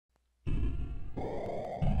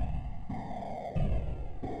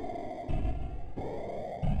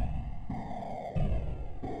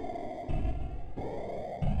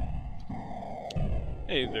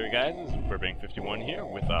Hey there guys, this is Burbank51 here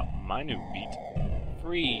with a Minubeat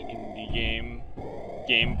free indie game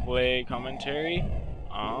gameplay commentary.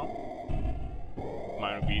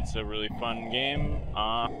 Minubeat's a really fun game.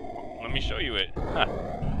 Let me show you it.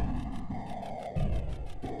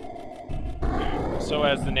 So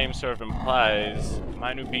as the name sort of implies,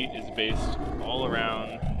 Minubeat is based all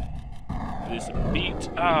around this beat.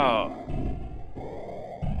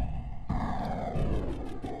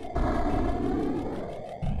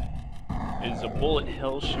 Is a bullet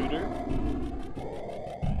hell shooter.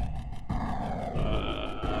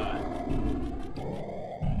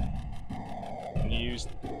 Used.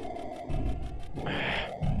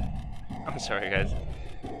 I'm sorry, guys.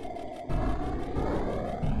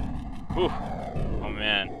 Whew. Oh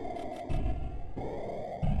man.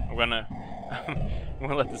 I'm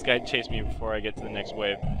gonna let this guy chase me before I get to the next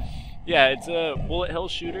wave. Yeah, it's a bullet hell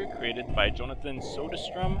shooter created by Jonatan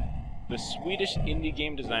Söderström, the Swedish indie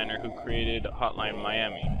game designer who created Hotline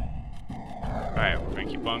Miami. Alright, we're gonna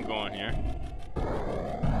keep on going here.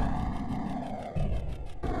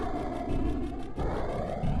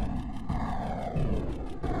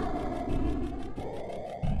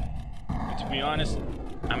 And to be honest,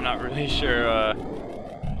 I'm not really sure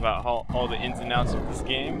about all the ins and outs of this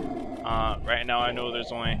game. Right now I know there's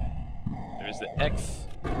the X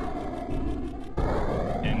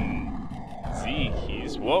and Z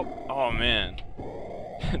keys. Whoa! Oh man,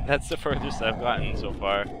 that's the furthest I've gotten so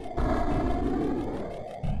far.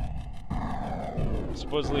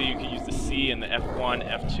 Supposedly you could use the C and the F1,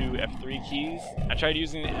 F2, F3 keys. I tried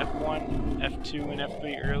using the F1, F2, and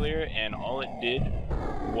F3 earlier, and all it did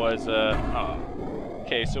was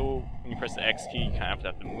okay, so when you press the X key, you kind of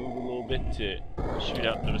have to move a little bit to shoot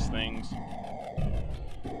out those things.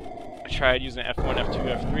 I tried using F1, F2,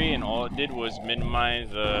 F3, and all it did was minimize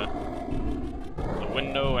the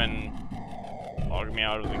window and log me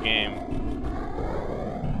out of the game.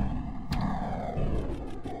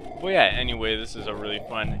 Well, yeah, anyway, this is a really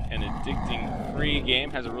fun and addicting free game.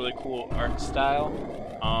 Has a really cool art style.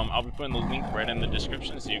 I'll be putting the link right in the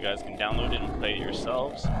description so you guys can download it and play it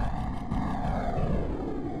yourselves.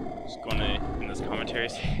 Just going to, in this commentary,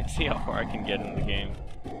 see how far I can get in the game.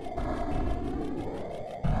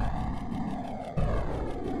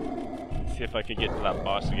 See if I could get to that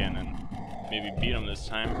boss again and maybe beat him this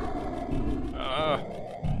time.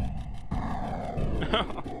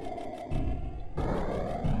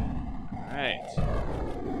 Alright.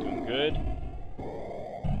 Doing good.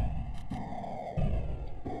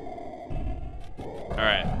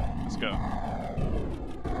 Alright, let's go.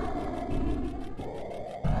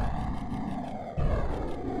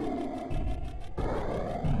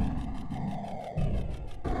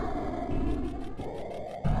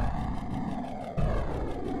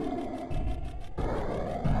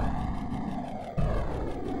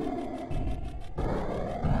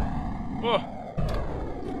 Whoa!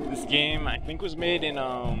 This game, I think, was made in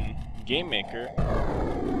Game Maker,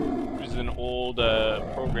 which is an old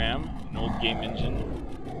program, an old game engine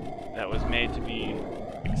that was made to be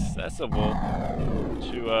accessible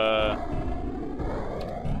to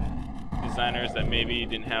designers that maybe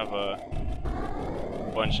didn't have a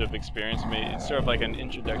bunch of experience. It's sort of like an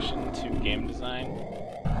introduction to game design.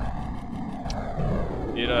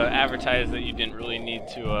 It advertised that you didn't really need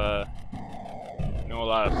to know a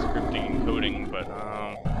lot of scripting and coding, but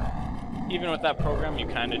even with that program you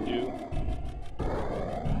kind of do.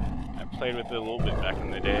 I played with it a little bit back in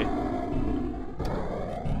the day.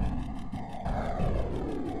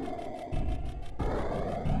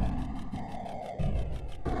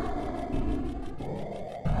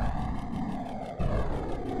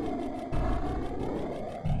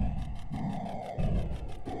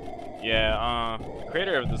 Yeah, the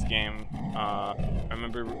creator of this game, I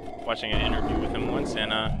remember watching an interview with him once,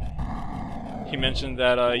 and he mentioned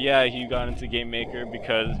that yeah, he got into Game Maker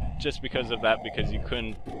because of that, because you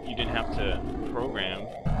didn't have to program.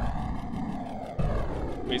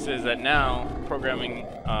 But he says that now programming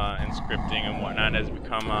and scripting and whatnot has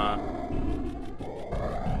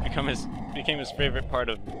became his favorite part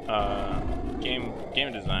of game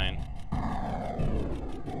design.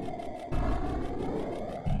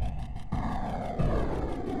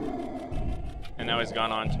 And now he's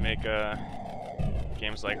gone on to make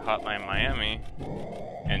games like Hotline Miami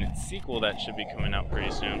and its sequel that should be coming out pretty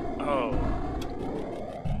soon. Oh.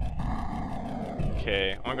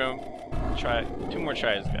 Okay, I'm gonna try 2 more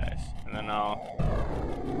tries, guys, and then I'll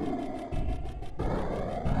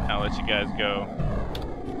let you guys go.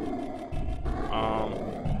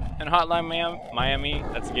 And Hotline Miami,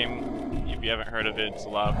 that's a game, if you haven't heard of it, it's a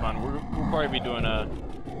lot of fun. We'll probably be doing a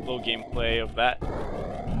little gameplay of that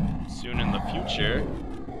soon in the future.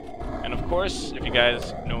 And of course, if you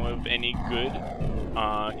guys know of any good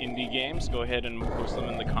indie games, go ahead and post them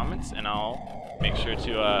in the comments, and I'll make sure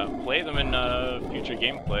to play them in future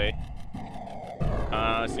gameplay.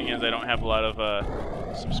 Seeing as I don't have a lot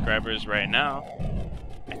of subscribers right now,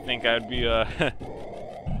 I think I'd be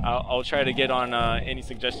I'll try to get on any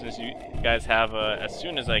suggestions you guys have as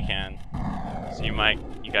soon as I can. So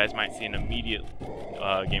you guys might see an immediate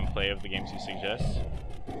gameplay of the games you suggest.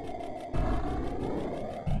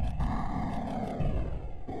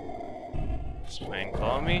 This plane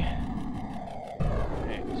follow me.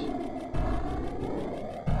 Right.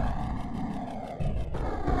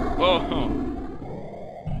 Whoa!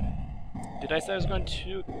 Did I say I was going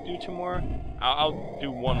to do 2 more? I'll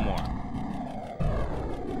do 1 more.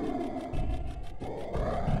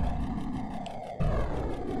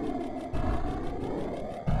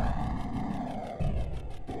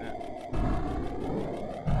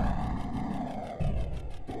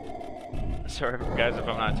 Sorry guys if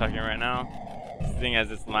I'm not talking right now. Seeing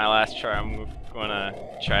as it's my last try, I'm gonna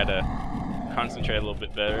try to concentrate a little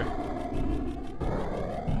bit better.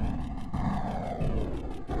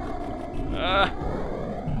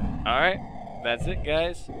 Alright, that's it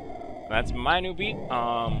guys. That's Minubeat.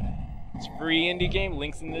 It's a free indie game,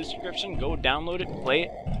 links in the description. Go download it, play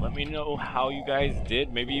it. Let me know how you guys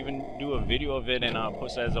did. Maybe even do a video of it and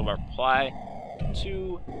post it as a reply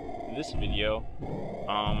to this video.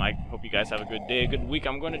 I hope you guys have a good day, a good week.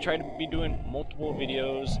 I'm going to try to be doing multiple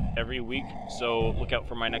videos every week, so look out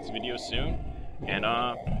for my next video soon. And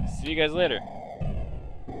see you guys later.